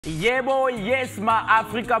Yebo, yes, my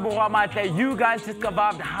Africa Boramate. You guys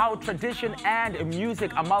discovered how tradition and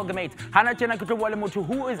music amalgamate. Hana Chena Kutubwale Mutu,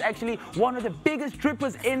 who is actually one of the biggest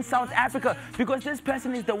strippers in South Africa, because this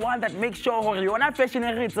person is the one that makes sure because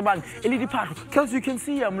you can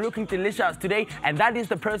see I'm looking delicious today, and that is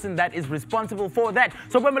the person that is responsible for that.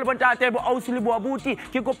 So when we the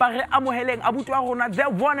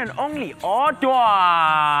one and only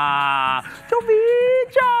Odwa.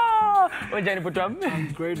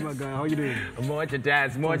 I'm great, my guy. How you doing? More to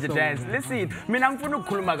dance. Listen, I'm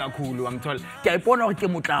told.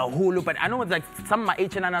 But I know like some of my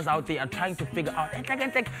H&Ners out there are trying to figure out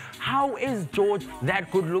how is George that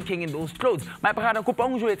good looking in those clothes? My brother,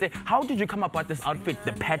 how did you come about this outfit?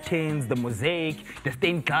 The patterns, the mosaic, the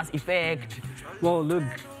stained glass effect. Well, look,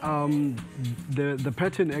 the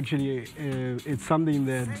pattern actually it's something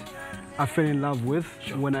that I fell in love with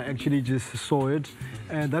when I actually just saw it.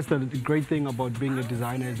 And that's the great thing about being a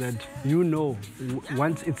designer, is that you know,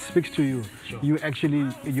 once it speaks to you, you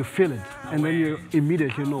feel it, and then you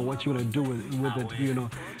immediately know what you're gonna do with it, you know.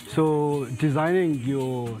 So designing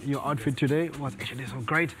your outfit today was actually so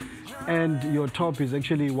great, and your top is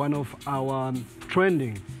actually one of our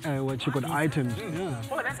trending what you call items. Yeah.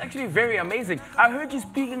 Oh, that's actually very amazing. I heard you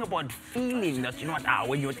speaking about feeling that, you know what,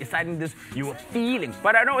 when you were deciding this, you were feeling.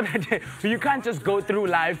 But I know that you can't just go through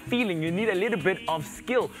life feeling. You need a little bit of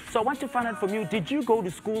skill. So I want to find out from you, did you go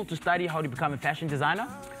to school to study how to become a fashion designer?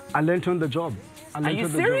 I learned on the job. Are you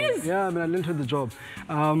serious? Yeah, I mean, I learned on the job.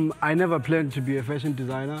 I never planned to be a fashion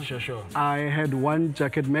designer. Sure. I had one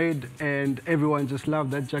jacket made, and everyone just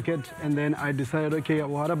loved that jacket. And then I decided, okay,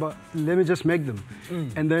 what about, let me just make them.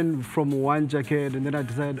 And then from one jacket, and then I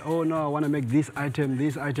decided, oh no, I want to make this item.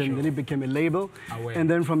 Then it became a label. And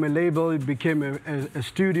then from a label, it became a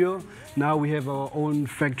studio. Now we have our own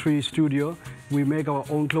factory studio. We make our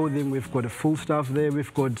own clothing. We've got a full staff there.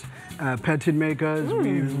 We've got pattern makers.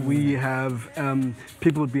 We have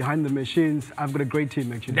people behind the machines. I've got a great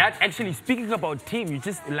team, actually. That actually, speaking about team, you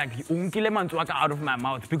just like out of my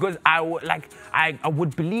mouth, because I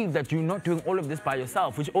would believe that you're not doing all of this by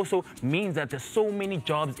yourself, which also means that there's so many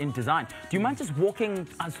jobs in design. Do you mind just walking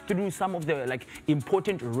us through some of the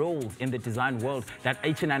important roles in the design world that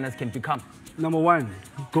H&Ners can become? Number one,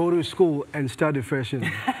 go to school and study fashion.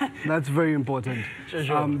 That's very important.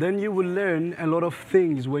 Sure. Then you will learn a lot of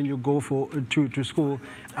things when you go to school.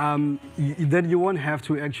 Then you won't have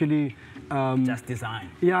to actually just design.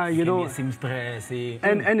 Yeah, you know.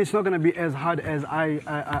 And it's not going to be as hard as I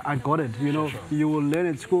got it. You know, you will learn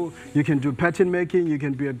at school. You can do pattern making. You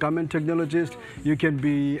can be a garment technologist. You can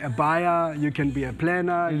be a buyer. You can be a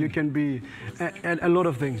planner. You can be a lot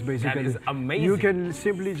of things, basically. That is amazing. You can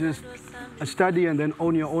simply just study and then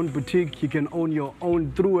own your own boutique. You can own your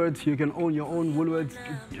own Truworths. You can own your own Woolworths.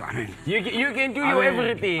 I mean, you can do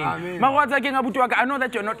everything. I know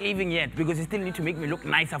that you're not leaving yet, because you still need to make me look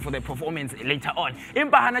nicer for the performance later on.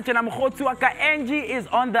 Angie is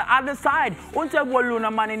on the other side. You're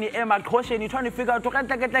trying to figure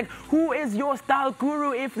out who is your style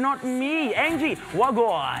guru if not me. Angie, what go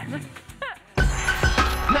on?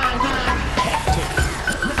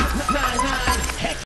 9-9.